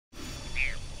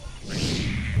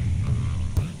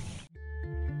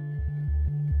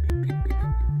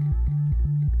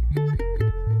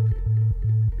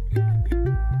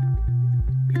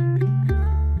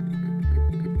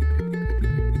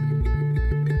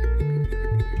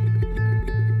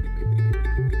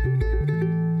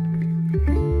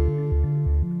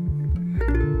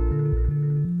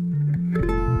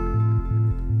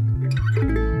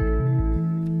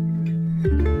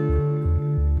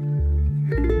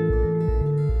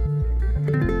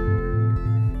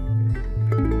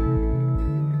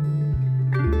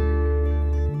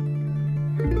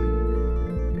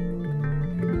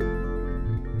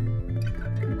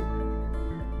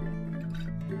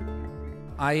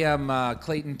I am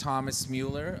Clayton Thomas-Mu,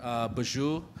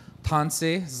 Baju,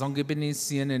 Tanse, Zongibini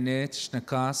Sienene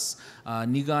Tishnakas,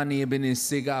 Nigani Bini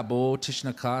Sigabo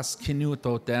Tishnakas, Kinu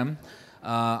Totem.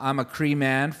 I'm a Cree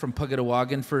man from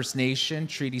Pugatawagan First Nation,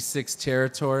 Treaty 6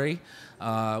 territory,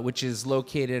 which is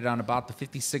located on about the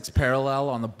 56th parallel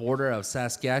on the border of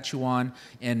Saskatchewan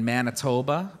and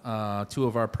Manitoba, two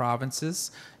of our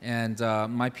provinces. And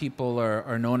my people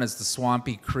are known as the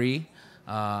Swampy Cree.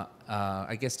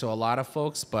 I guess to a lot of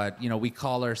folks, but we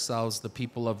call ourselves the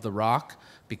people of the rock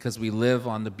because we live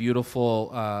on the beautiful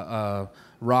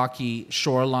rocky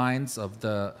shorelines of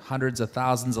the hundreds of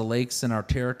thousands of lakes in our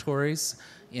territories.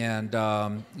 And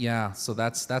yeah, so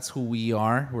that's who we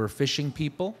are. We're fishing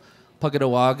people.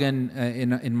 Pugatawagan,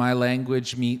 in my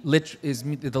language, is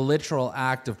the literal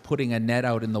act of putting a net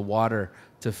out in the water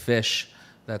to fish.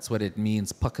 That's what it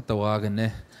means,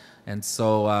 Pugatawagan. And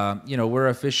so, we're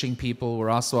a fishing people. We're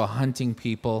also a hunting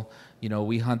people.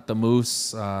 We hunt the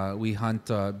moose. We hunt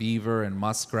beaver and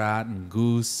muskrat and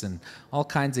goose and all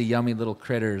kinds of yummy little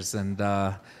critters. And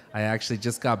I actually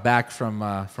just got back from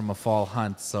a fall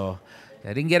hunt. So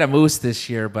I didn't get a moose this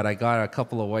year, but I got a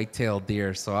couple of white-tailed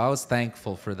deer. So I was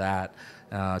thankful for that.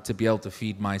 To be able to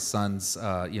feed my sons,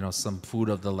 some food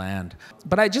of the land.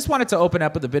 But I just wanted to open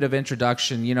up with a bit of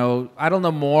introduction. Idle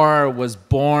No More was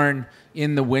born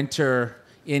in the winter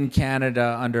in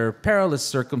Canada under perilous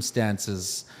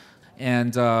circumstances.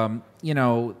 And,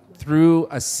 through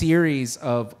a series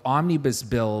of omnibus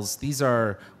bills, these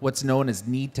are what's known as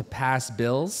need-to-pass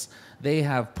bills. They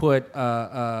have put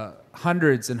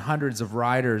hundreds and hundreds of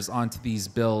riders onto these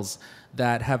bills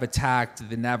that have attacked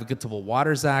the Navigable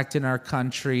Waters Act in our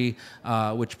country,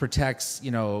 which protects,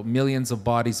 millions of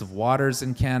bodies of waters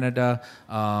in Canada,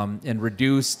 and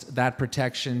reduced that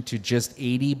protection to just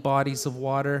 80 bodies of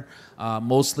water,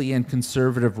 mostly in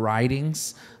conservative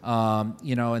ridings.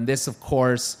 And this, of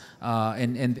course,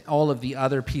 and all of the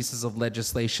other pieces of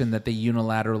legislation that they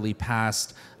unilaterally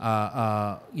passed,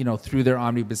 through their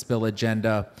omnibus bill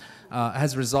agenda,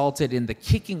 has resulted in the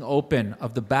kicking open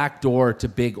of the back door to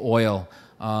big oil.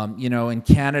 In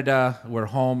Canada, we're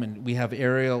home and we have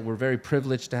Eriel. We're very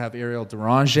privileged to have Eriel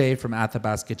Deranger from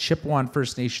Athabasca Chippewa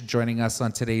First Nation joining us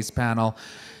on today's panel.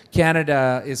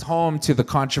 Canada is home to the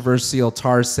controversial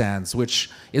tar sands, which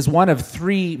is one of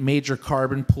three major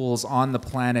carbon pools on the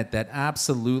planet that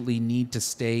absolutely need to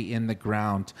stay in the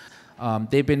ground.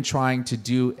 They've been trying to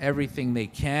do everything they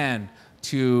can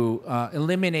to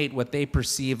eliminate what they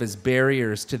perceive as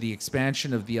barriers to the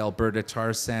expansion of the Alberta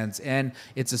tar sands and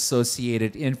its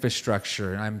associated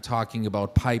infrastructure. I'm talking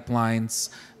about pipelines.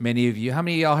 Many of you, how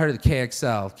many of y'all heard of the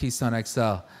KXL, Keystone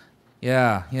XL?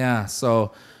 Yeah.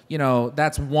 So,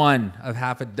 that's one of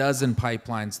half a dozen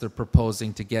pipelines they're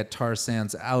proposing to get tar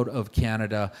sands out of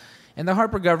Canada. And the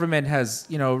Harper government has,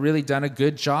 really done a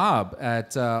good job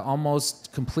at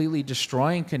almost completely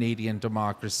destroying Canadian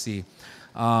democracy.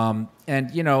 What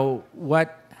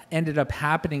ended up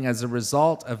happening as a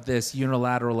result of this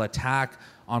unilateral attack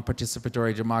on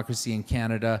participatory democracy in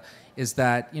Canada is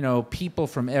that, people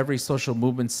from every social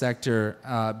movement sector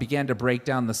began to break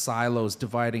down the silos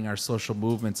dividing our social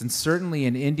movements. And certainly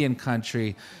in Indian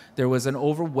country, there was an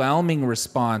overwhelming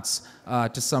response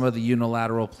to some of the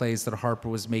unilateral plays that Harper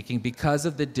was making because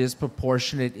of the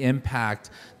disproportionate impact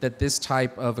that this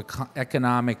type of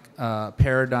economic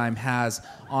paradigm has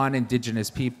on Indigenous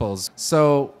peoples.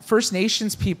 So First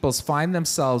Nations peoples find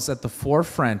themselves at the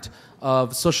forefront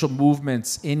of social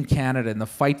movements in Canada and the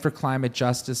fight for climate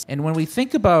justice. And when we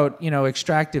think about,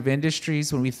 extractive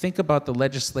industries, when we think about the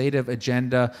legislative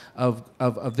agenda of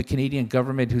the Canadian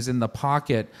government who's in the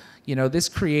pocket, this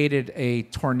created a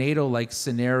tornado-like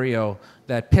scenario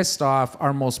that pissed off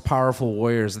our most powerful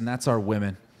warriors, and that's our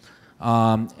women.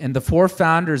 And the four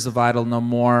founders of Idle No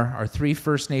More are three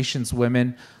First Nations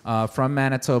women from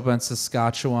Manitoba and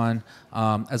Saskatchewan,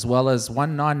 as well as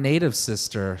one non-Native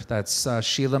sister. That's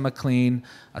Sheila McLean,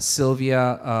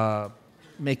 Sylvia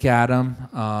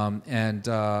McAdam,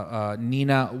 and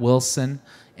Nina Wilson,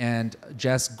 and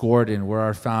Jess Gordon were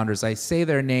our founders. I say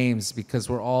their names because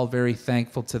we're all very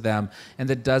thankful to them and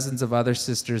the dozens of other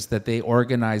sisters that they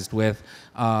organized with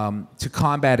to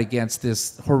combat against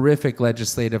this horrific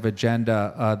legislative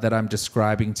agenda that I'm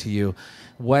describing to you.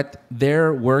 What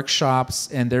their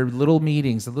workshops and their little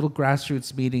meetings, the little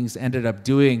grassroots meetings ended up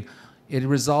doing, it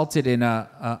resulted in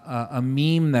a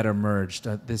meme that emerged,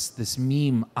 this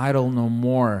meme, Idle No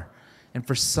More. And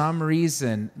for some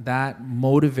reason, that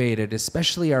motivated,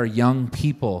 especially our young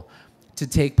people, to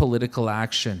take political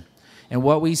action. And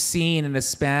what we've seen in a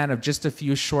span of just a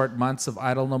few short months of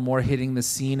Idle No More hitting the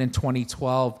scene in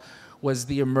 2012 was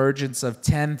the emergence of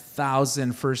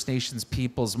 10,000 First Nations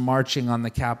peoples marching on the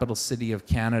capital city of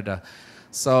Canada.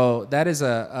 So that is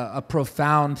a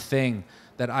profound thing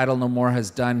that Idle No More has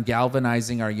done,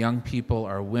 galvanizing our young people,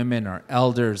 our women, our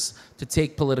elders to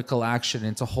take political action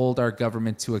and to hold our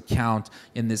government to account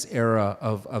in this era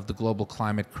of the global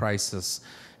climate crisis.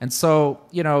 And so,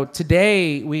 you know,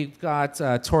 today we've got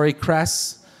Tori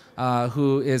Cress,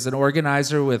 who is an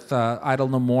organizer with Idle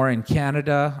No More in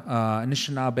Canada,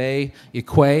 Anishinaabe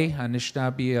Ikwe,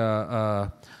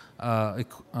 Anishinaabe,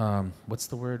 what's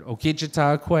the word?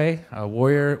 Okijita Ikwe, a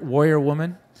warrior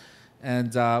woman.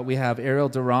 And we have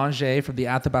Eriel Deranger from the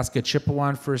Athabasca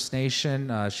Chippewan First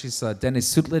Nation. She's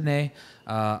Dennis Sutlene,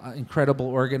 incredible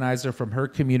organizer from her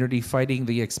community fighting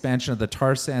the expansion of the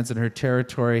tar sands in her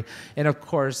territory. And of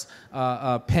course,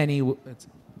 Pennie.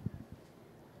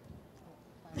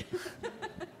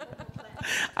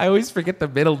 I always forget the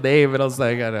middle name, and I was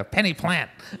like, Pennie Plant.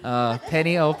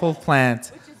 Pennie Opal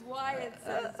Plant. Which is why it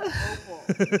says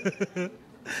opal.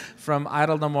 From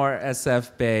Idle No More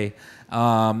SF Bay,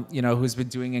 you know, who's been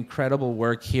doing incredible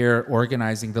work here,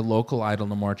 organizing the local Idle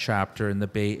No More chapter in the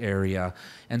Bay Area.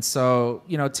 And so,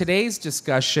 you know, today's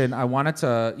discussion, I wanted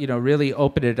to, you know, really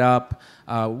open it up.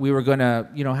 We were going to,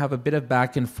 you know, have a bit of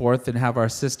back and forth and have our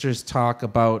sisters talk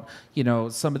about, you know,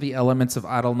 some of the elements of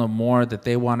Idle No More that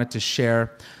they wanted to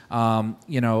share.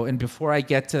 You know, and before I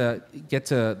get to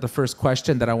the first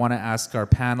question that I want to ask our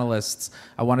panelists,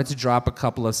 I wanted to drop a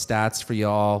couple of stats for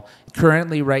y'all.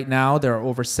 Currently, right now, there are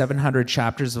over 700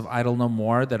 chapters of Idle No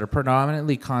More that are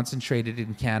predominantly concentrated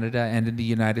in Canada and in the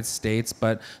United States,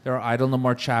 but there are Idle No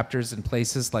More chapters in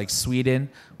places like Sweden,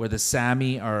 where the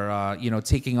Sami are, you know,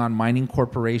 taking on mining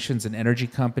corporations and energy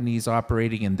companies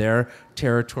operating in their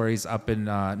territories up in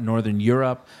Northern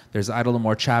Europe. There's Idle No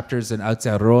More chapters in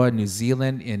Aotearoa, New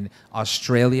Zealand, in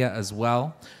Australia as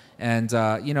well. And,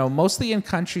 you know, mostly in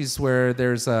countries where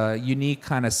there's a unique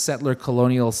kind of settler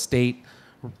colonial state,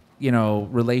 you know,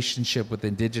 relationship with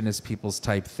Indigenous peoples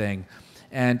type thing.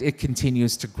 And it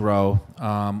continues to grow.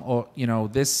 You know,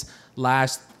 this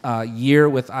last year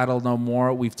with Idle No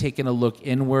More, we've taken a look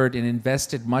inward and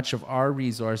invested much of our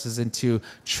resources into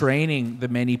training the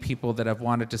many people that have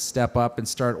wanted to step up and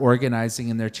start organizing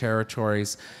in their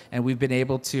territories. And we've been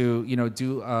able to, you know,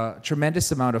 do a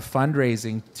tremendous amount of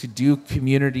fundraising to do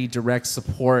community direct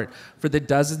support for the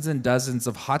dozens and dozens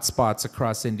of hotspots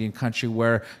across Indian country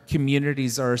where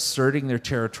communities are asserting their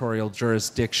territorial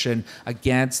jurisdiction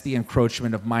against the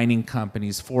encroachment of mining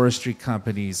companies, forestry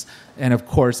companies, and of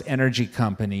course, energy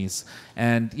companies.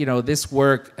 And, you know, this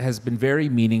work has been very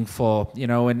meaningful, you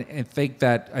know, and I think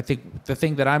the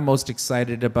thing that I'm most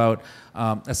excited about,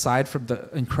 aside from the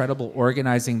incredible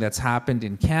organizing that's happened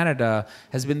in Canada,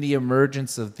 has been the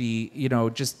emergence of the, you know,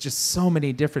 just so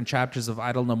many different chapters of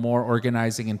Idle No More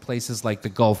organizing in places like the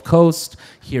Gulf Coast,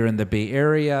 here in the Bay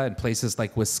Area, in places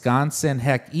like Wisconsin,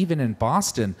 heck, even in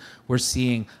Boston, we're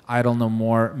seeing Idle No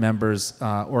More members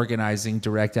organizing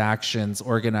direct actions,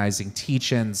 organizing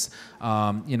teach-ins,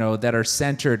 you know, that are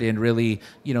centered in really,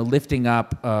 you know, lifting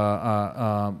up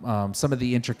some of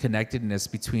the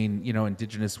interconnectedness between, you know,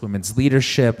 Indigenous women's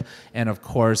leadership and, of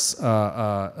course,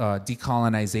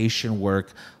 decolonization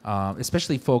work,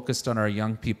 especially focused on our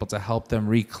young people to help them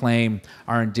reclaim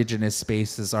our Indigenous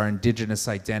spaces, our Indigenous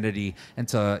identity, and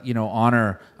to, you know,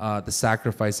 honor the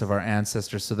sacrifice of our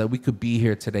ancestors so that we could be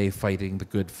here today fighting the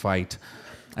good fight.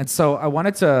 And so I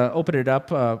wanted to open it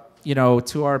up, you know,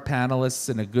 to our panelists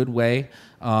in a good way,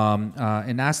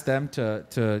 and ask them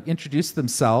to introduce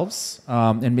themselves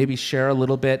and maybe share a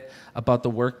little bit about the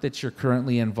work that you're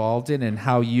currently involved in and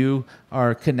how you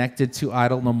are connected to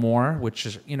Idle No More, which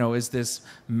is, you know, is this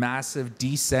massive,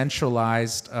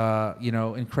 decentralized, you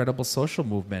know, incredible social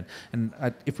movement. And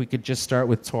if we could just start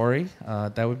with Tori,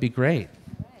 that would be great.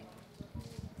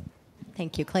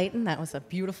 Thank you, Clayton. That was a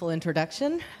beautiful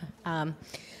introduction.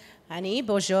 Ani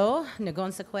Bojo,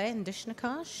 Nagonsakwe,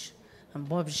 Indishnakosh. I'm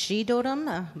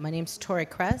Bobjidorum. My name's Tori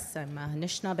Cress. I'm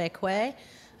Anishinaabe Kwe.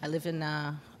 I live in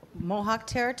Mohawk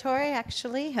territory,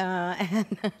 actually. And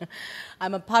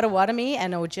I'm a Potawatomi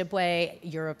and Ojibwe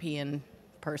European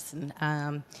person.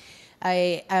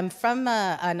 I am from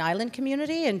an island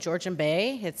community in Georgian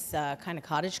Bay. It's kind of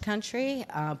cottage country,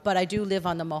 but I do live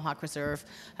on the Mohawk Reserve.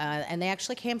 And they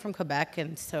actually came from Quebec,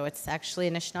 and so it's actually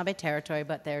Anishinaabe territory,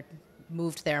 but they're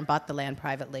moved there and bought the land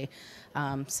privately.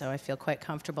 So I feel quite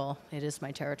comfortable. It is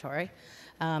my territory.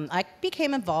 I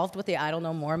became involved with the Idle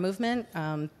No More movement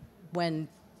when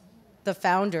the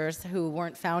founders, who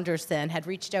weren't founders then, had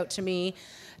reached out to me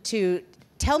to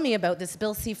tell me about this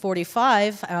Bill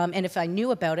C-45 and if I knew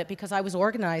about it, because I was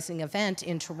organizing an event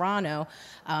in Toronto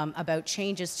about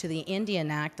changes to the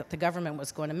Indian Act that the government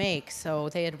was going to make. So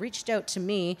they had reached out to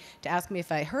me to ask me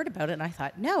if I heard about it, and I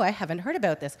thought, no, I haven't heard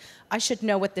about this. I should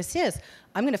know what this is.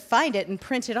 I'm going to find it and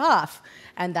print it off.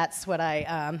 And that's what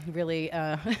I really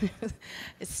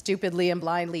stupidly and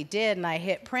blindly did. And I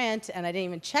hit print, and I didn't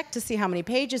even check to see how many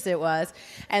pages it was.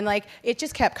 And like, it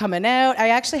just kept coming out. I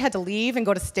actually had to leave and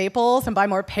go to Staples and buy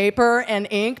more paper and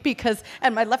ink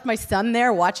and I left my son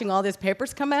there watching all these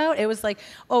papers come out. It was like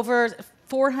over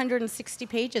 460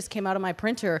 pages came out of my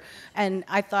printer, and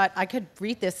I thought I could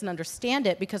read this and understand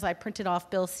it because I printed off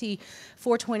Bill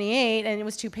C-428, and it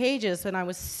was 2 pages, and I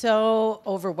was so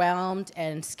overwhelmed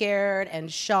and scared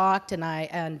and shocked,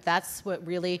 and that's what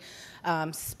really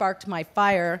sparked my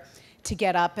fire to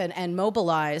get up and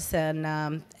mobilize, and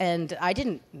I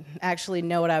didn't actually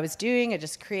know what I was doing. I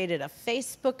just created a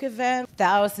Facebook event.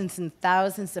 Thousands and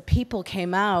thousands of people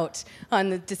came out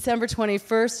on the December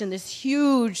 21st in this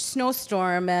huge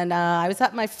snowstorm, and I was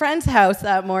at my friend's house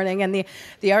that morning, and the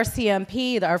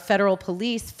RCMP, our federal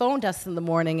police, phoned us in the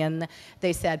morning, and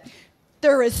they said,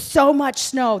 there is so much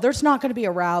snow, there's not going to be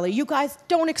a rally. You guys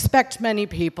don't expect many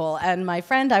people. And my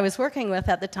friend I was working with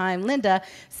at the time, Linda,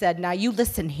 said, now you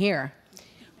listen here.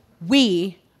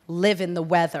 We live in the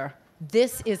weather.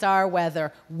 This is our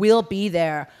weather. We'll be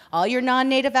there. All your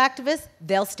non-native activists,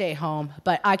 they'll stay home.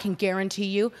 But I can guarantee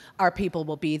you, our people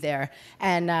will be there.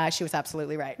 And she was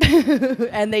absolutely right.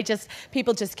 And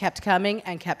people just kept coming,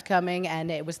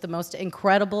 and it was the most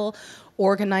incredible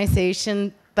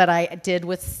organization that I did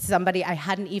with somebody I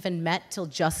hadn't even met till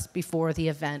just before the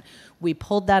event. We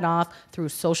pulled that off through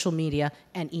social media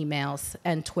and emails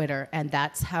and Twitter, and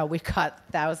that's how we got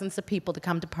thousands of people to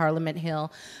come to Parliament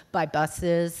Hill by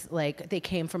buses. Like, they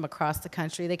came from across the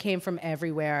country, they came from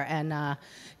everywhere, and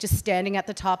just standing at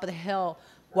the top of the hill,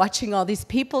 watching all these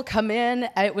people come in,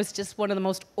 it was just one of the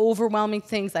most overwhelming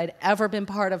things I'd ever been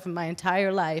part of in my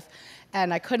entire life,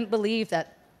 and I couldn't believe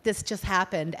that this just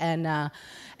happened, and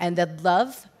the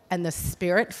love and the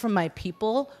spirit from my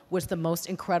people was the most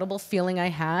incredible feeling I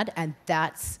had, and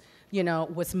that's,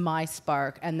 was my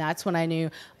spark, and that's when I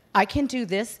knew, I can do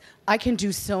this, I can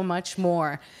do so much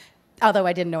more, although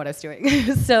I didn't know what I was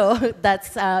doing. So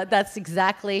that's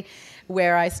exactly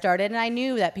where I started, and I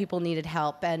knew that people needed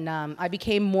help, and I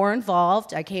became more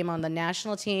involved. I came on the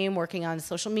national team, working on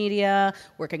social media,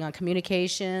 working on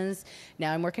communications.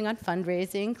 Now I'm working on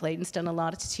fundraising. Clayton's done a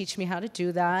lot to teach me how to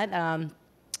do that,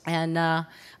 and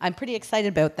I'm pretty excited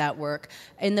about that work.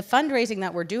 And the fundraising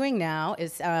that we're doing now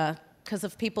is because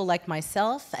of people like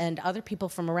myself and other people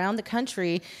from around the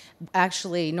country,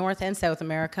 actually North and South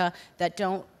America, that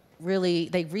don't really,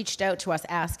 they reached out to us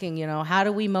asking, how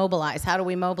do we mobilize? How do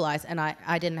we mobilize? And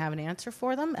I didn't have an answer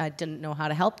for them. I didn't know how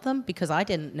to help them because I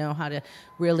didn't know how to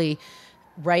really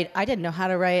write. I didn't know how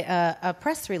to write a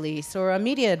press release or a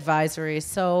media advisory.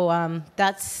 So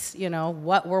that's,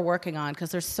 what we're working on, because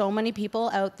there's so many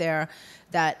people out there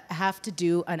that have to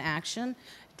do an action,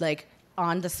 like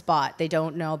on the spot. They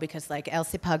don't know, because like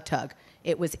Elsie Pugtug,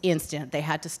 it was instant. They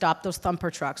had to stop those thumper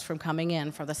trucks from coming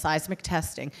in for the seismic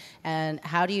testing. And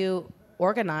how do you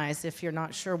organize if you're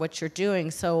not sure what you're doing?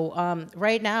 So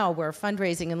right now we're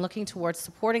fundraising and looking towards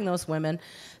supporting those women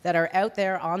that are out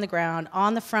there on the ground,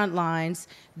 on the front lines,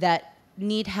 that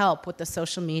need help with the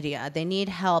social media. They need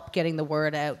help getting the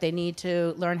word out. They need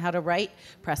to learn how to write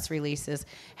press releases,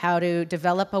 how to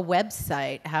develop a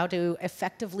website, how to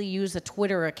effectively use a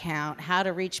Twitter account, how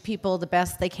to reach people the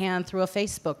best they can through a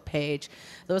Facebook page.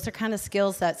 Those are kind of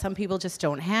skills that some people just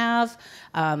don't have.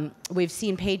 We've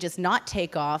seen pages not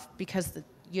take off because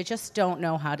you just don't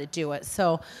know how to do it.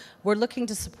 So we're looking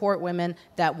to support women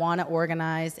that want to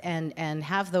organize and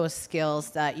have those skills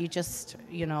that you just,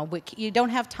 you don't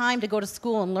have time to go to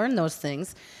school and learn those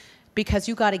things, because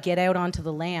you got to get out onto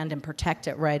the land and protect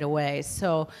it right away.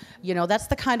 So, that's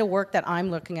the kind of work that I'm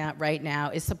looking at right now,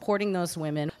 is supporting those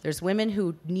women. There's women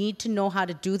who need to know how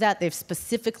to do that. They've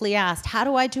specifically asked, how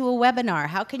do I do a webinar?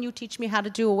 How can you teach me how to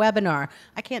do a webinar?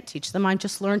 I can't teach them. I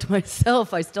just learned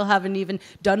myself. I still haven't even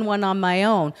done one on my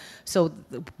own. So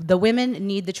the women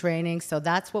need the training. So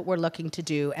that's what we're looking to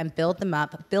do, and build them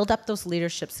up, build up those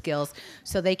leadership skills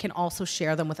so they can also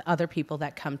share them with other people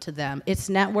that come to them. It's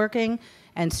networking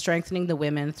and strengthening the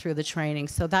women through the training.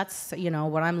 So that's,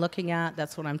 what I'm looking at.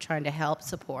 That's what I'm trying to help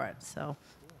support. So,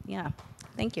 yeah,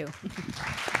 thank you.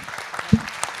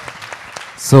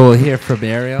 So we'll hear from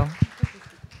Eriel.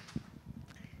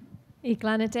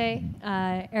 Iklanete,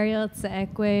 Eriel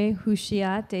Tsekwe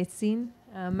Hushia Tetsin.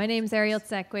 My name is Eriel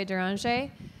Tsekwe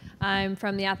Deranger. I'm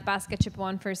from the Athabasca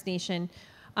Chippewa First Nation.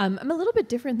 I'm a little bit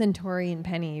different than Tori and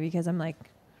Pennie because I'm like,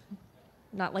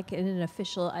 not like in an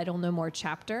official Idle No More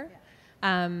chapter.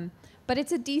 But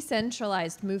it's a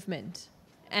decentralized movement.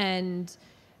 And,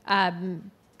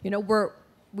 you know,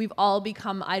 we've all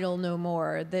become Idle No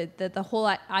More. The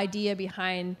whole idea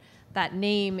behind that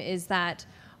name is that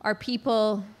our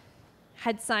people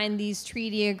had signed these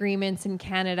treaty agreements in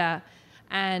Canada,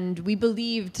 and we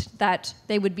believed that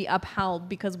they would be upheld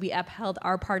because we upheld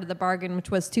our part of the bargain, which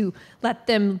was to let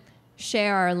them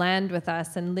share our land with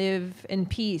us and live in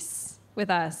peace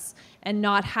with us and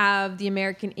not have the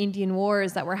American Indian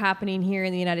Wars that were happening here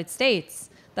in the United States.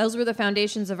 Those were the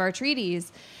foundations of our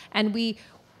treaties. And we,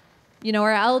 you know,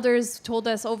 our elders told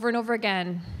us over and over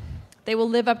again, they will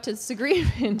live up to this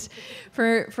agreement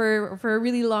for a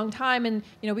really long time. And,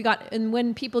 you know, and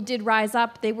when people did rise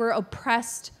up, they were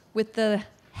oppressed with the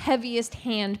heaviest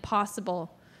hand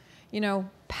possible. You know,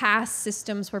 past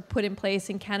systems were put in place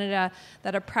in Canada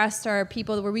that oppressed our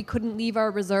people, where we couldn't leave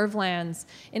our reserve lands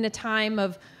in a time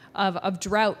of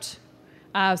drought.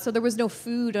 So there was no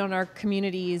food on our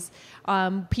communities.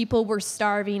 People were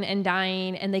starving and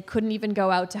dying, and they couldn't even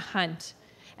go out to hunt.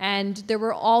 And there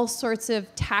were all sorts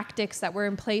of tactics that were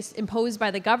imposed by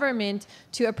the government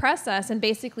to oppress us and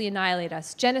basically annihilate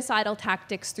us. Genocidal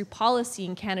tactics through policy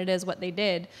in Canada is what they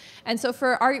did. And so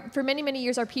for many, many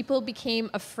years, our people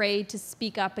became afraid to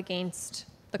speak up against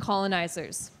the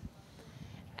colonizers.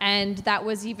 And that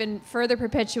was even further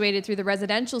perpetuated through the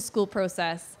residential school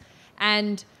process.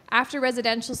 And after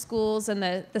residential schools and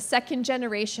the second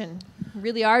generation,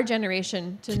 really our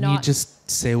generation, Can you just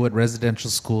say what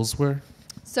residential schools were?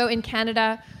 So in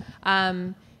Canada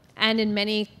and in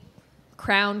many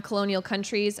crown colonial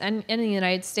countries and in the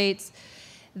United States,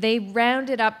 they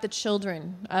rounded up the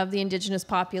children of the Indigenous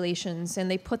populations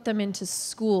and they put them into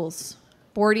schools,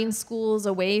 boarding schools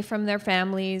away from their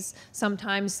families,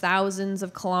 sometimes thousands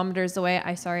of kilometers away.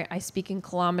 I speak in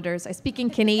kilometers. I speak in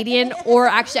Canadian, or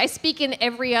actually I speak in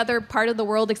every other part of the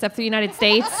world except for the United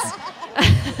States.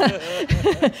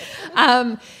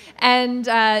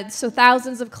 So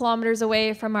thousands of kilometers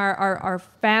away from our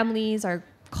families, our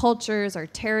cultures, our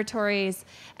territories,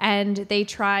 and they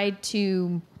tried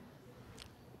to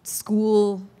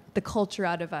school the culture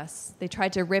out of us. They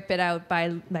tried to rip it out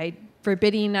by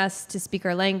forbidding us to speak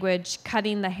our language,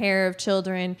 cutting the hair of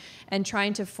children, and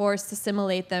trying to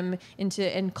assimilate them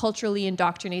and culturally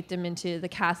indoctrinate them into the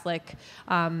Catholic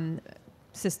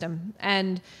system.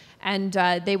 And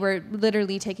they were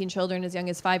literally taking children as young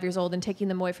as 5 years old and taking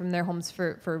them away from their homes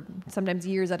for sometimes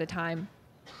years at a time.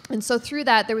 And so through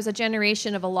that, there was a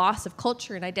generation of a loss of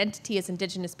culture and identity as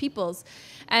Indigenous peoples.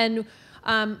 And,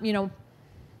 you know,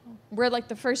 we're like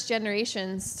the first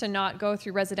generations to not go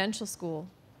through residential school.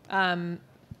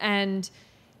 And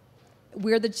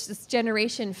we're this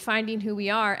generation finding who we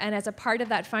are. And as a part of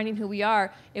that finding who we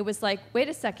are, it was like, wait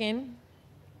a second,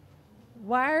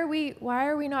 why are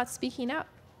we not speaking up?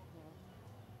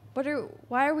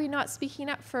 Why are we not speaking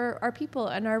up for our people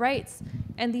and our rights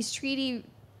and these treaties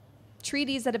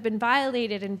that have been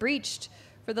violated and breached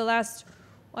for the last,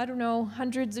 I don't know,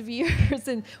 hundreds of years?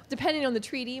 And depending on the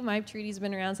treaty, my treaty's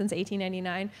been around since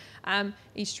 1899.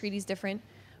 Each treaty's different.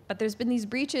 But there's been these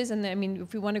breaches, and I mean,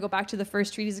 if we want to go back to the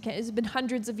first treaties, it's been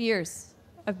hundreds of years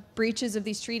of breaches of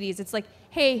these treaties. It's like,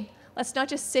 hey, let's not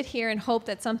just sit here and hope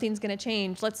that something's going to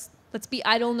change. Let's be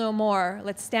idle no more.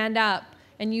 Let's stand up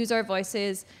and use our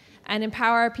voices and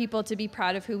empower our people to be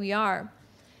proud of who we are.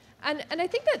 And I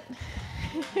think that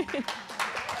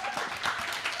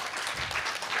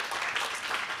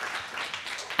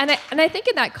and I think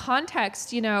in that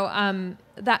context, you know,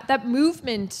 that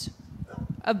movement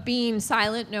of being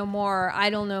silent no more,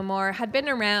 idle no more, had been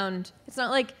around. It's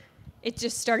not like it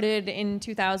just started in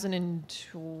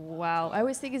 2012. I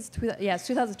always think it's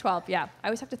 2012. Yeah, I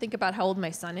always have to think about how old my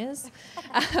son is.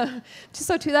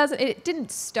 So it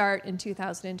didn't start in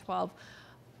 2012,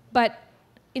 but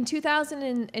in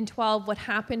 2012, what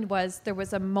happened was there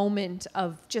was a moment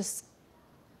of just,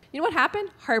 you know what happened?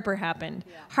 Harper happened.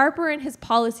 Yeah. Harper and his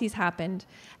policies happened,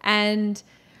 and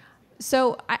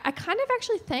so I kind of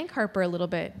actually thank Harper a little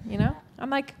bit, you know? I'm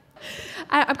like,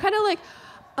 I'm kind of like,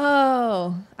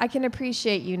 oh, I can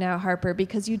appreciate you now, Harper,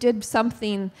 because you did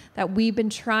something that we've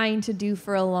been trying to do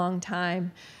for a long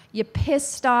time. You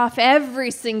pissed off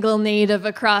every single Native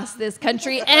across this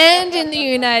country and in the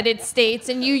United States,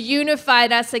 and you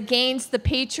unified us against the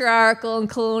patriarchal and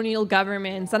colonial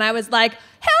governments. And I was like,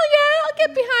 hell yeah, I'll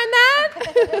get behind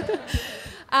that.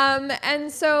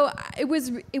 And so it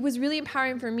was really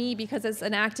empowering for me, because as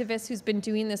an activist who's been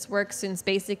doing this work since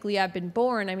basically I've been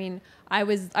born, I mean, I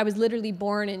was literally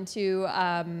born into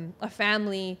a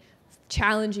family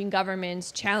challenging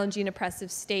governments, challenging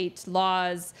oppressive state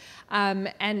laws.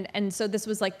 And so this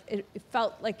was like, it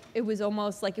felt like it was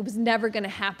almost like it was never going to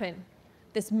happen.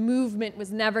 This movement was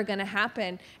never going to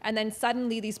happen. And then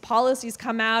suddenly these policies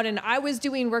come out, and I was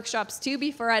doing workshops too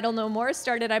before I Don't Know More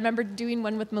started. I remember doing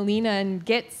one with Melina and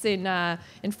Gitz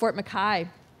in Fort McKay,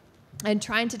 and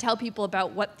trying to tell people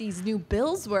about what these new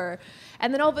bills were.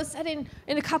 And then all of a sudden,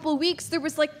 in a couple of weeks, there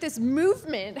was like this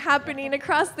movement happening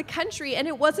across the country, and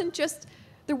there wasn't just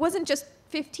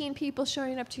 15 people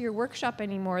showing up to your workshop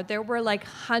anymore. There were like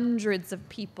hundreds of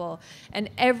people, and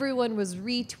everyone was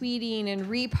retweeting and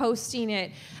reposting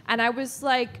it. And I was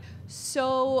like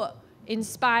so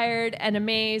inspired and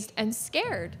amazed and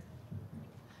scared,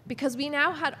 because we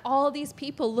now had all these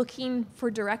people looking for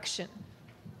direction,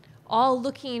 all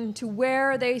looking to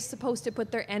where are they supposed to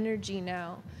put their energy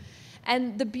now.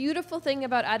 And the beautiful thing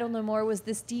about I Don't Know More was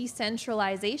this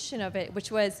decentralization of it,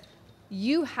 which was,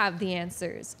 you have the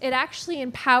answers. It actually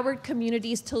empowered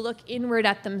communities to look inward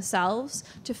at themselves,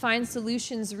 to find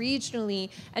solutions regionally,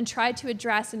 and try to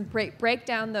address and break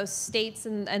down those states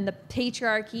and the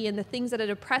patriarchy and the things that had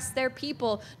oppressed their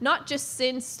people, not just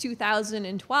since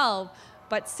 2012,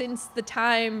 but since the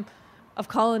time of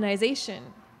colonization.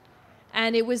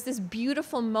 And it was this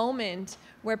beautiful moment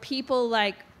where people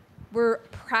like were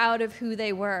proud of who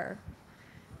they were.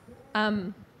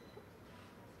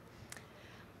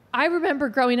 I remember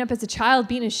growing up as a child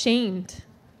being ashamed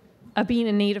of being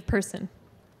a Native person.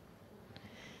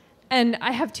 And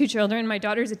I have 2 children. My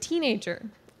daughter's a teenager.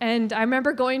 And I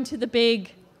remember going to the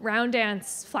big round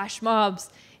dance flash mobs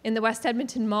in the West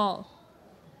Edmonton Mall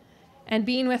and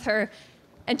being with her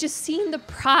and just seeing the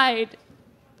pride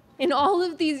in all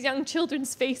of these young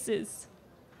children's faces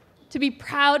to be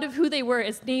proud of who they were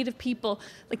as Native people,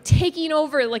 like taking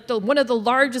over like one of the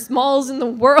largest malls in the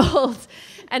world,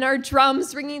 and our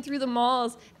drums ringing through the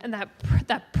malls, and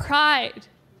that pride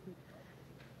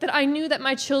that I knew that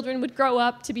my children would grow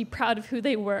up to be proud of who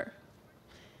they were.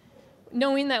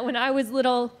 Knowing that when I was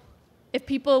little, if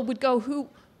people would go,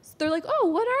 they're like, oh,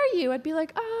 what are you? I'd be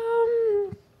like,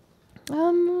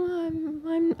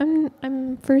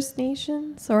 I'm First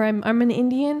Nations, or I'm an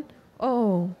Indian.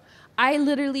 Oh, I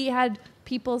literally had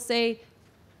people say,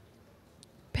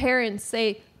 parents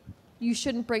say, you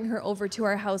shouldn't bring her over to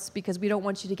our house because we don't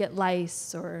want you to get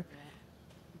lice, or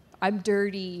I'm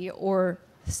dirty, or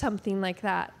something like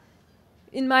that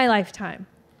in my lifetime.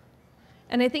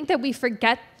 And I think that we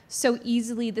forget so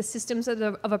easily the systems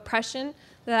of oppression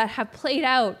that have played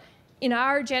out in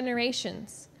our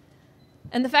generations.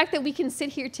 And the fact that we can sit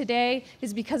here today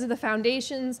is because of the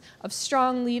foundations of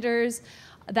strong leaders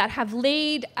that have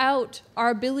laid out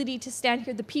our ability to stand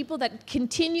here, the people that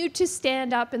continue to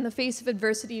stand up in the face of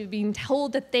adversity, being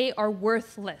told that they are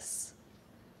worthless,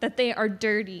 that they are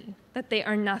dirty, that they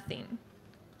are nothing.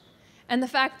 And the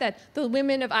fact that the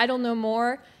women of I Don't Know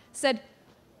More said,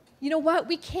 you know what,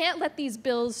 we can't let these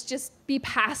bills just be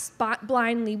passed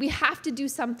blindly. We have to do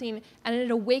something, and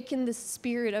it awakened the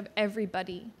spirit of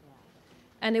everybody.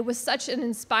 And it was such an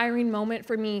inspiring moment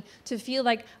for me to feel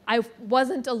like I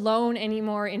wasn't alone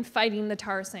anymore in fighting the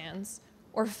tar sands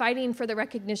or fighting for the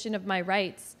recognition of my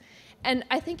rights. And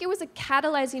I think it was a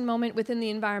catalyzing moment within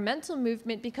the environmental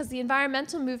movement, because the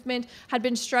environmental movement had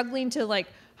been struggling to, like,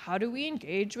 how do we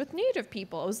engage with Native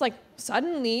people? It was like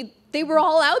suddenly they were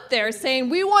all out there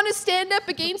saying, we want to stand up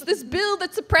against this bill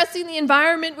that's suppressing the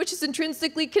environment, which is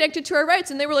intrinsically connected to our rights.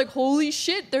 And they were like, holy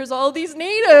shit, there's all these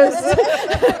natives.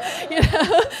 You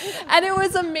know? And it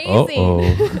was amazing.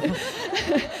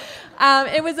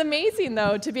 It was amazing,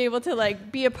 though, to be able to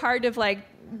like be a part of like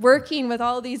working with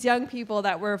all these young people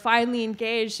that were finally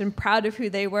engaged and proud of who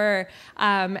they were.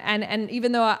 And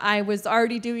even though I was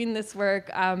already doing this work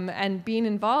and being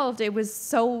involved, it was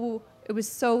so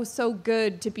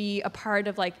good to be a part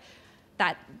of like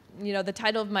that. You know, the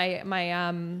title of my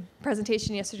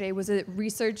presentation yesterday was a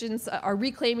resurgence or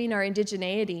reclaiming our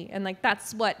indigeneity. And like,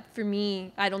 that's what for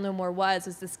me, I Don't Know More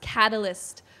is this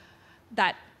catalyst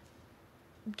that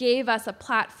gave us a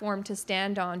platform to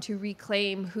stand on to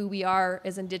reclaim who we are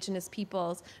as Indigenous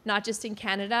peoples, not just in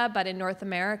Canada, but in North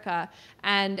America.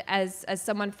 And as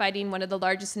someone fighting one of the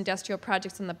largest industrial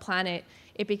projects on the planet,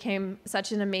 it became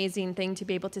such an amazing thing to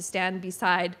be able to stand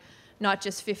beside not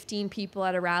just 15 people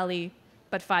at a rally,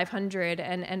 but 500.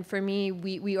 And for me,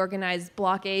 we organized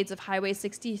blockades of Highway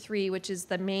 63, which is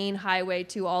the main highway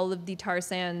to all of the tar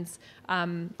sands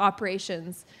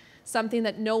operations. Something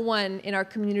that no one in our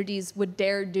communities would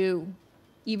dare do,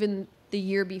 even the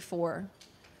year before.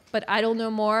 But I Don't Know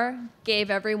More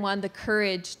gave everyone the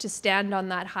courage to stand on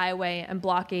that highway and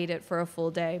blockade it for a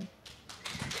full day.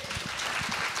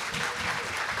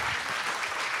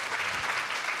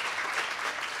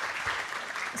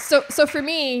 So for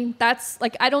me, that's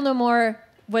like, I Don't Know More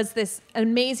was this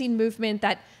amazing movement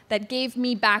that gave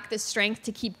me back the strength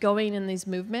to keep going in these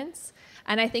movements.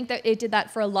 And I think that it did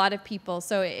that for a lot of people.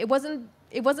 So it wasn't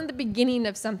the beginning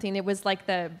of something. It was like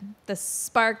the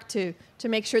spark to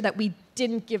make sure that we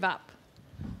didn't give up.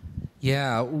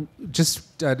 Yeah,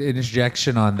 just an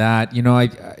interjection on that. You know, I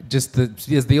just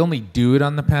as the only dude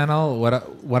on the panel,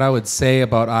 what I would say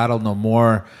about Idle No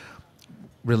More,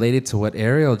 related to what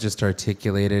Eriel just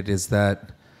articulated, is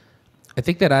that I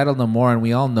think that Idle No More, and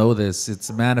we all know this, it's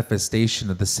a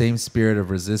manifestation of the same spirit of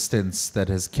resistance that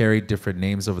has carried different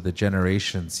names over the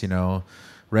generations. You know,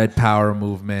 Red Power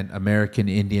movement, American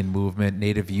Indian movement,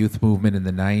 Native Youth movement in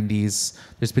the 90s.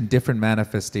 There's been different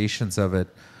manifestations of it.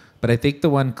 But I think the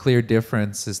one clear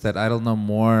difference is that Idle No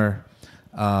More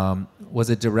was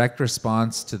a direct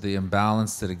response to the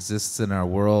imbalance that exists in our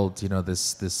world. You know,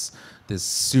 this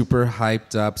super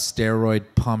hyped up, steroid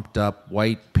pumped up,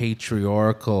 white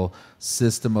patriarchal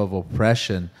system of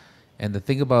oppression. And the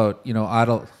thing about, you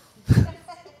know,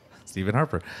 Stephen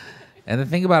Harper. And the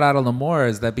thing about Idle No More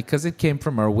is that because it came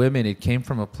from our women, it came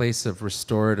from a place of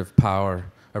restorative power,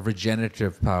 of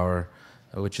regenerative power,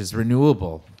 which is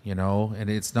renewable, you know, and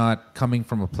it's not coming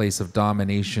from a place of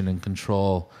domination and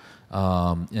control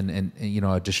and you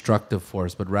know, a destructive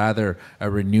force, but rather a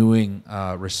renewing,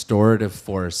 restorative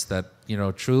force that, you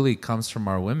know, truly comes from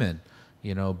our women,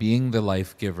 you know, being the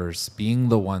life givers, being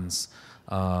the ones,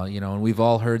 you know, and we've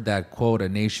all heard that quote, a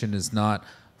nation is not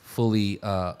fully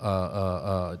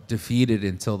defeated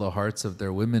until the hearts of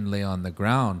their women lay on the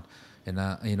ground. And,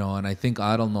 you know, and I think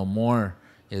Idle No More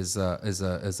is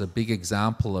a big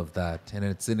example of that, and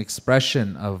it's an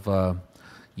expression of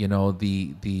you know,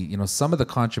 the you know, some of the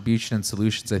contribution and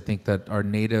solutions I think that our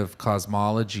native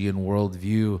cosmology and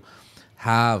worldview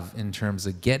have in terms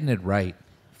of getting it right,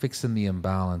 fixing the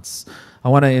imbalance. I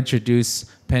want to introduce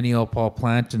Pennie Opal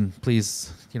Plant, and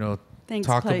please, you know, Thanks,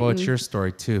 talk Clayton. about your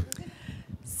story too.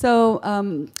 So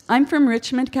I'm from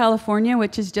Richmond, California,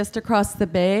 which is just across the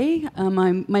bay.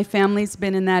 My family's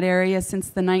been in that area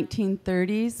since the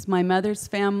 1930s. My mother's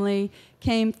family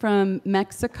came from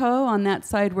Mexico. On that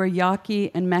side were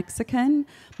Yaqui and Mexican.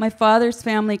 My father's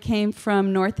family came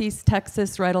from northeast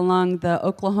Texas, right along the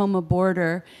Oklahoma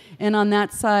border. And on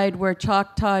that side were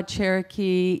Choctaw,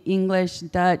 Cherokee, English,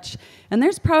 Dutch. And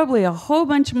there's probably a whole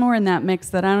bunch more in that mix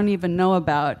that I don't even know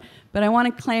about. But I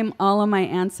want to claim all of my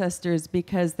ancestors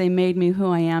because they made me who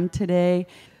I am today.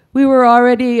 We were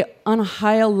already on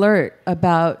high alert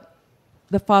about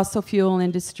the fossil fuel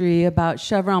industry, about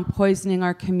Chevron poisoning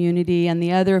our community and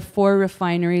the other 4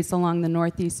 refineries along the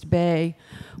Northeast Bay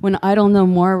when Idle No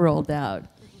More rolled out.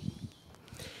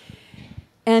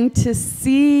 And to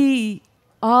see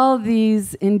all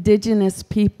these indigenous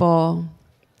people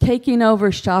taking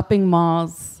over shopping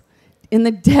malls in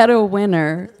the dead of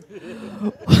winter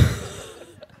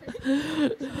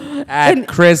At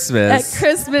Christmas. At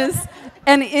Christmas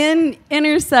and in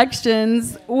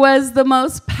intersections was the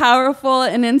most powerful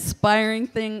and inspiring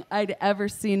thing I'd ever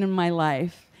seen in my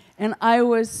life. And I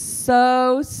was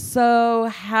so, so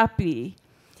happy.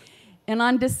 And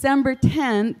on December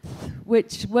 10th,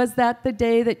 which was that the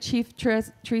day that Chief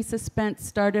Teresa Spence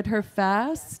started her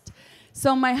fast,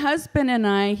 so my husband and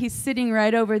I, he's sitting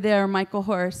right over there, Michael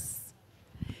Horse,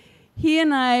 he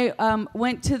and I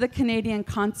went to the Canadian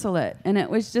consulate, and it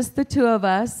was just the 2 of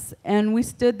us, and we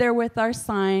stood there with our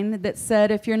sign that said,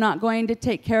 if you're not going to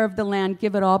take care of the land,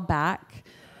 give it all back,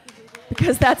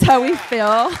 because that's how we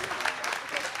feel.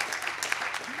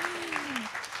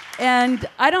 And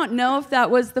I don't know if that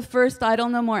was the first Idle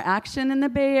No More action in the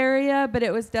Bay Area, but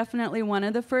it was definitely one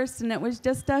of the first, and it was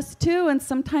just us 2, and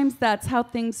sometimes that's how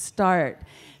things start.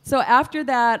 So after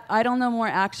that, Idle No More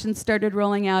action started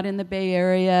rolling out in the Bay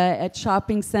Area at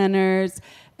shopping centers,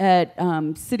 at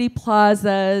city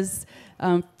plazas,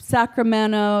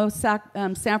 Sacramento,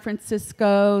 San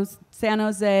Francisco, San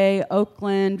Jose,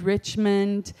 Oakland,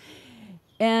 Richmond.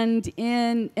 And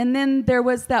then there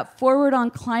was that Forward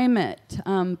on Climate,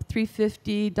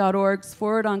 350.org's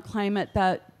Forward on Climate,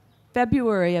 that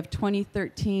February of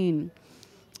 2013.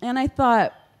 And I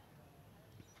thought,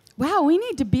 wow, we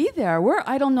need to be there. We're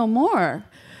Idle No More.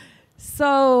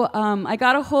 So I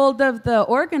got a hold of the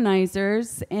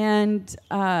organizers, and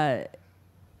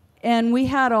we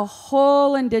had a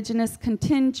whole Indigenous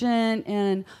contingent,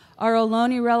 and our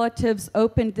Ohlone relatives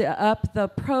opened up the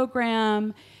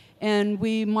program, and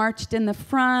we marched in the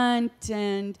front,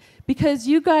 and because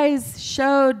you guys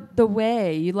showed the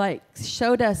way, you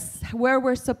showed us where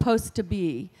we're supposed to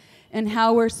be, and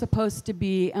how we're supposed to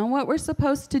be, and what we're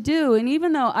supposed to do. And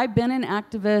even though I've been an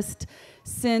activist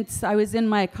since I was in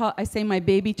my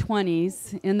baby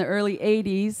 20s, in the early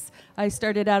 80s. I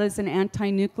started out as an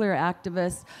anti-nuclear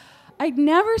activist. I'd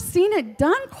never seen it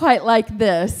done quite like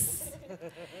this.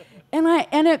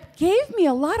 And it gave me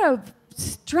a lot of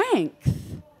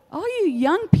strength. All you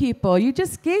young people, you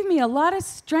just gave me a lot of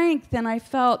strength, and I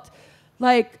felt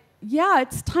like, yeah,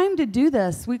 it's time to do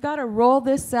this. We got to roll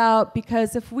this out,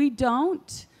 because if we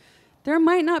don't, there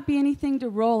might not be anything to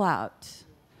roll out.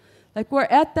 Like, we're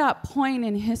at that point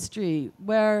in history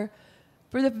where,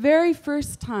 for the very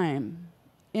first time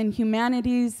in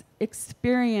humanity's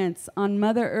experience on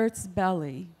Mother Earth's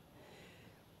belly,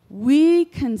 we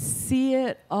can see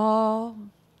it all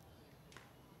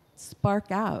spark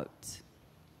out.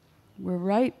 We're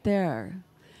right there.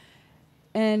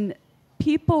 And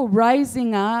people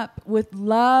rising up with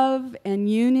love and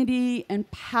unity and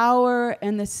power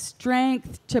and the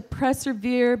strength to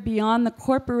persevere beyond the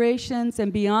corporations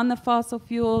and beyond the fossil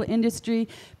fuel industry,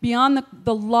 beyond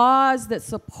the laws that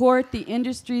support the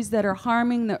industries that are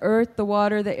harming the earth, the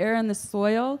water, the air, and the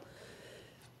soil.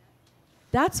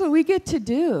 That's what we get to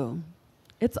do.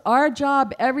 It's our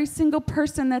job, every single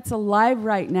person that's alive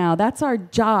right now. That's our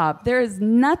job. There is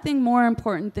nothing more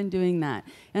important than doing that.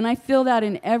 And I feel that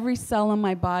in every cell in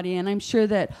my body, and I'm sure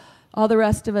that all the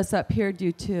rest of us up here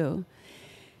do too.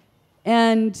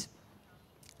 And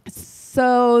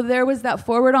so there was that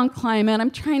Forward on Climate.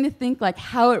 I'm trying to think like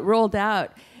how it rolled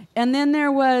out. And then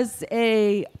there was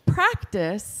a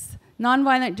practice,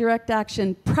 nonviolent direct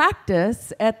action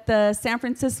practice, at the San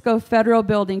Francisco Federal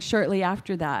Building shortly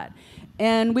after that.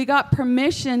 And we got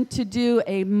permission to do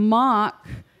a mock,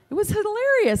 it was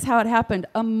hilarious how it happened,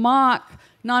 a mock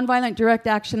nonviolent direct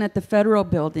action at the Federal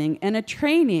Building and a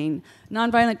training,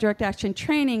 nonviolent direct action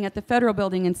training at the Federal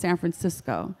Building in San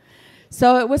Francisco.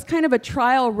 So it was kind of a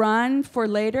trial run for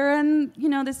later, and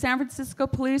the San Francisco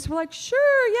police were like,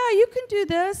 sure, yeah, you can do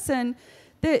this, and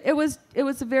it was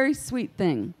a very sweet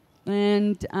thing.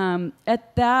 And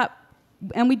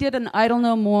we did an Idle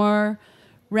No More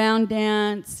round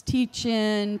dance,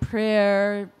 teach-in,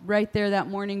 prayer, right there that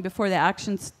morning before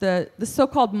the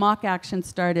so-called mock action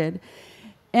started.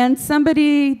 And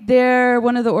somebody there,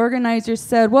 one of the organizers,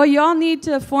 said, well, y'all need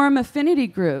to form affinity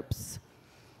groups.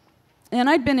 And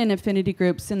I'd been in affinity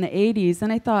groups in the 80s,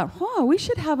 and I thought, we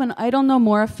should have an Idle No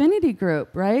More affinity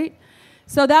group, right?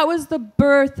 So that was the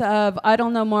birth of Idle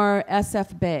No More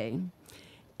SF Bay.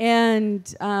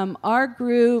 And our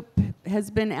group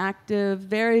has been active,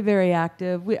 very, very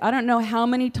active. I don't know how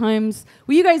many times,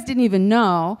 you guys didn't even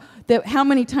know how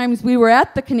many times we were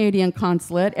at the Canadian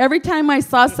consulate. Every time I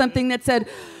saw something that said,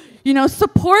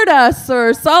 support us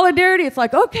or solidarity, it's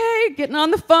like, okay, getting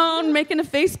on the phone, making a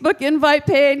Facebook invite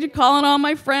page and calling all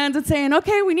my friends and saying,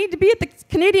 okay, we need to be at the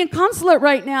Canadian consulate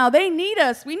right now. They need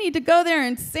us. We need to go there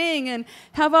and sing and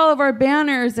have all of our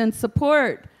banners and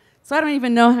support. So I don't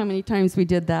even know how many times we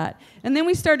did that. And then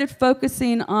we started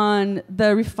focusing on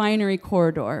the refinery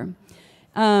corridor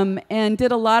and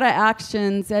did a lot of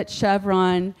actions at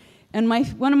Chevron. And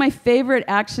one of my favorite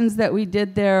actions that we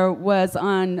did there was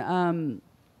on,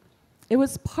 it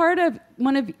was part of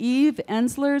one of Eve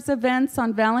Ensler's events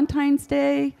on Valentine's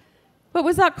Day. What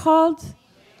was that called? 1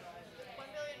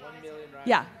 million rides.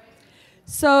 Yeah.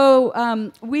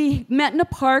 So we met in a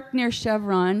park near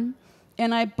Chevron,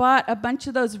 and I bought a bunch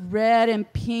of those red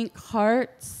and pink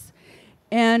hearts,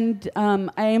 and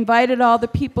I invited all the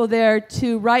people there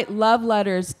to write love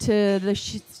letters to the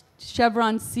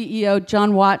Chevron CEO,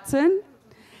 John Watson.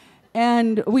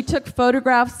 And we took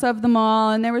photographs of them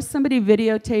all, and there was somebody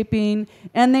videotaping,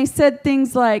 and they said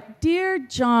things like, "Dear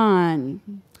John,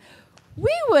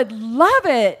 we would love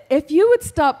it if you would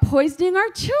stop poisoning our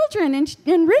children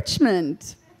in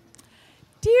Richmond.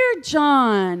 Dear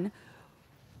John,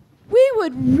 we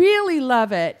would really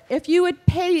love it if you would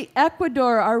pay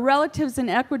Ecuador, our relatives in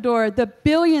Ecuador, the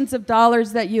billions of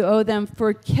dollars that you owe them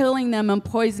for killing them and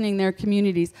poisoning their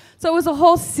communities." So it was a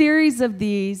whole series of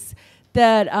these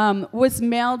that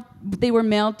they were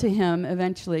mailed to him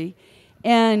eventually.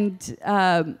 And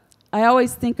I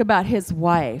always think about his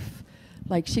wife.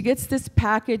 Like, she gets this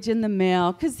package in the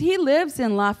mail, because he lives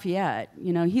in Lafayette.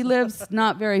 He lives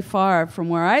not very far from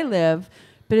where I live,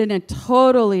 but in a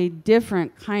totally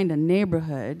different kind of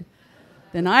neighborhood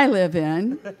than I live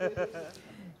in.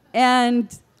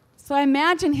 And so I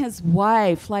imagine his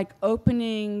wife, like,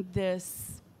 opening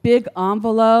this big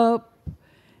envelope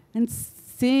and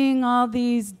seeing all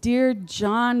these Dear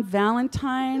John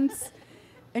Valentines.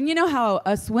 And you know how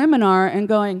us women are, and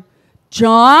going,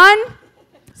 John?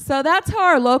 So that's how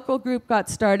our local group got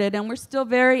started, and we're still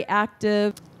very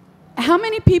active. How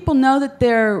many people know that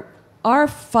there are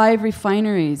 5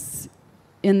 refineries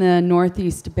in the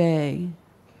Northeast Bay.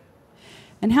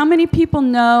 And how many people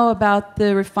know about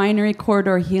the refinery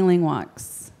corridor healing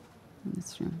walks in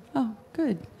this room? Oh,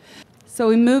 good. So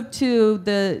we moved to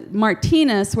the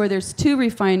Martinez, where there's 2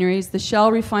 refineries, the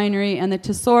Shell refinery and the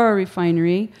Tesoro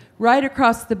refinery. Right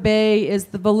across the bay is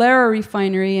the Valero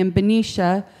refinery in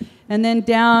Benicia. And then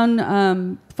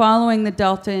down, following the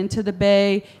delta into the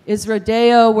bay, is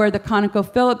Rodeo, where the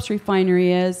ConocoPhillips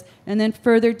refinery is. And then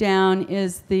further down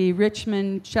is the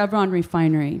Richmond Chevron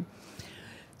refinery.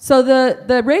 So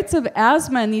the rates of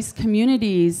asthma in these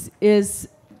communities is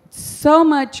so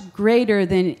much greater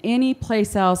than any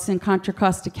place else in Contra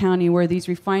Costa County where these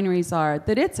refineries are,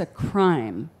 that it's a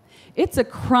crime. It's a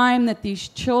crime that these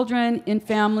children in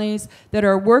families that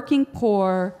are working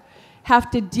poor have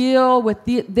to deal with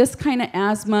this kind of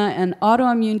asthma and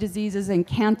autoimmune diseases and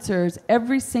cancers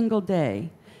every single day.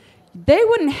 They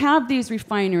wouldn't have these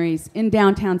refineries in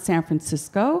downtown San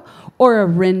Francisco or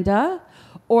Orinda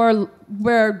or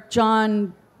where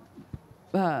John,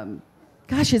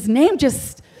 gosh, his name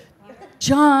just,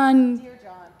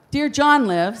 Dear John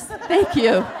lives. Thank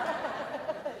you.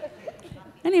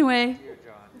 Anyway,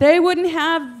 they wouldn't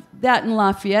have that in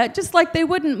Lafayette, just like they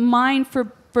wouldn't mine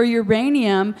for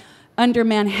uranium under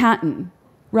Manhattan,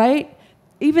 right?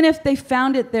 Even if they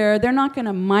found it there, they're not going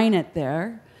to mine it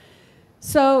there.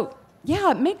 So,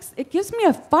 yeah, it gives me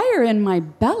a fire in my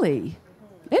belly.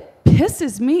 It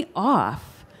pisses me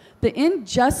off. The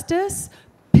injustice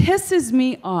pisses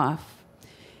me off.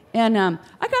 And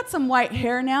I got some white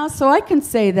hair now, so I can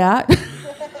say that.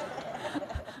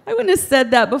 I wouldn't have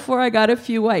said that before I got a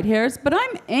few white hairs, but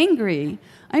I'm angry.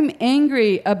 I'm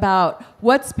angry about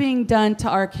what's being done to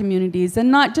our communities, and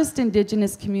not just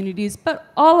Indigenous communities, but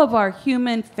all of our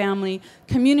human family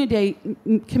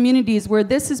communities where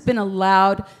this has been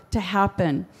allowed to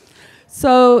happen.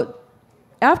 So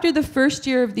after the first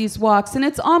year of these walks, and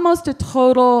it's almost a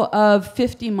total of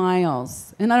 50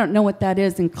 miles, and I don't know what that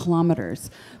is in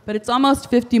kilometers, but it's almost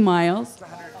 50 miles.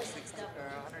 160 or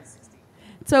 160.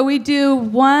 So we do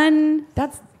one,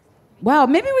 wow,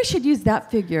 maybe we should use that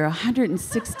figure,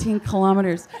 116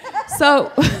 kilometers.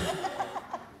 So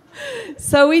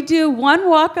we do one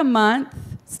walk a month,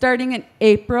 starting in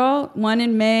April, one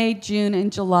in May, June,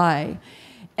 and July.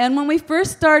 And when we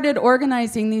first started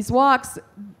organizing these walks,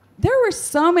 there were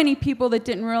so many people that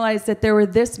didn't realize that there were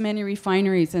this many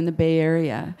refineries in the Bay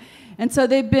Area. And so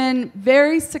they've been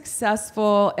very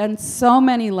successful on so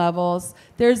many levels.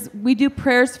 We do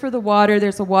prayers for the water.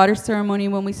 There's a water ceremony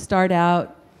when we start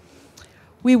out.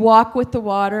 We walk with the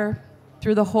water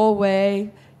through the whole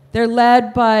way. They're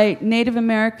led by Native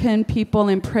American people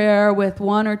in prayer with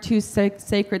 1 or 2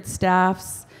 sacred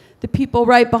staffs. The people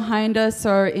right behind us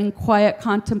are in quiet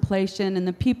contemplation, and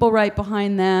the people right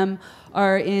behind them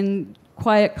are in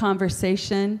quiet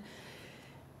conversation.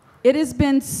 It has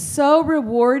been so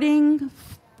rewarding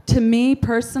to me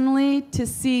personally to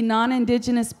see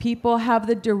non-Indigenous people have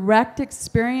the direct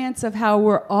experience of how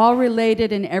we're all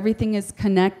related and everything is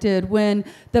connected when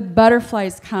the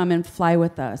butterflies come and fly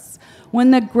with us, when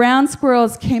the ground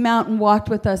squirrels came out and walked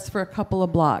with us for a couple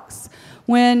of blocks,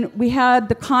 when we had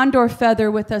the condor feather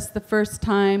with us the first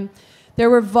time. There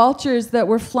were vultures that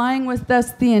were flying with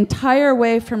us the entire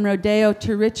way from Rodeo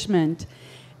to Richmond.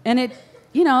 And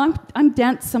I'm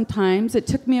dense sometimes. It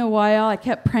took me a while. I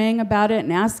kept praying about it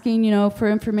and asking, for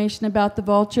information about the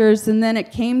vultures. And then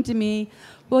it came to me,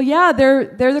 well, yeah,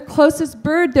 they're the closest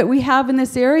bird that we have in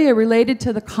this area related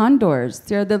to the condors.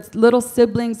 They're the little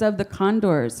siblings of the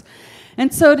condors.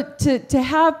 And so to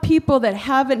have people that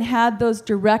haven't had those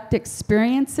direct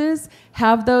experiences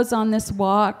have those on this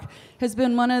walk has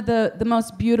been one of the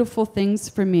most beautiful things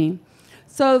for me.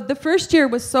 So the first year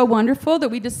was so wonderful that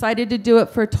we decided to do it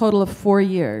for a total of 4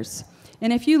 years.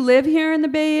 And if you live here in the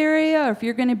Bay Area, or if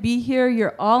you're going to be here,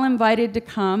 you're all invited to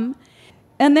come.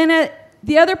 And then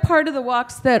the other part of the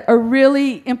walks that are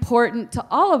really important to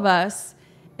all of us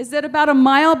is that about a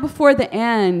mile before the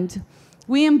end,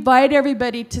 we invite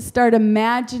everybody to start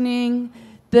imagining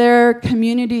their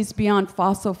communities beyond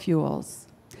fossil fuels,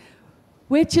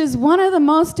 which is one of the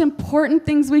most important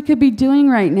things we could be doing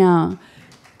right now.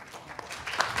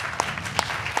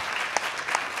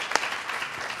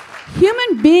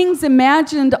 Human beings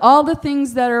imagined all the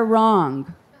things that are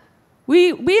wrong.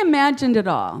 We imagined it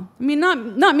all. I mean,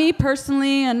 not me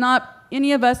personally, and not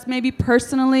any of us maybe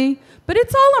personally, but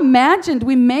it's all imagined.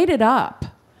 We made it up.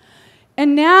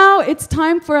 And now it's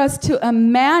time for us to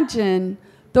imagine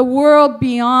the world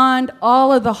beyond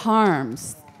all of the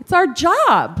harms. It's our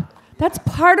job. That's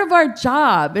part of our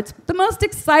job. It's the most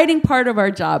exciting part of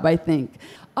our job, I think.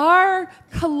 our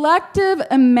collective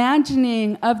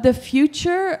imagining of the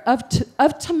future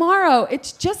of tomorrow.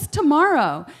 It's just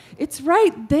tomorrow. It's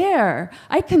right there.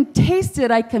 I can taste it.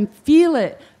 I can feel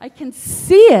it. I can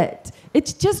see it.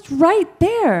 It's just right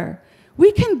there.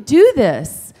 We can do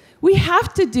this. We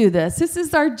have to do this. This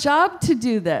is our job to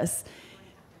do this.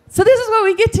 So this is what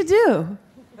we get to do.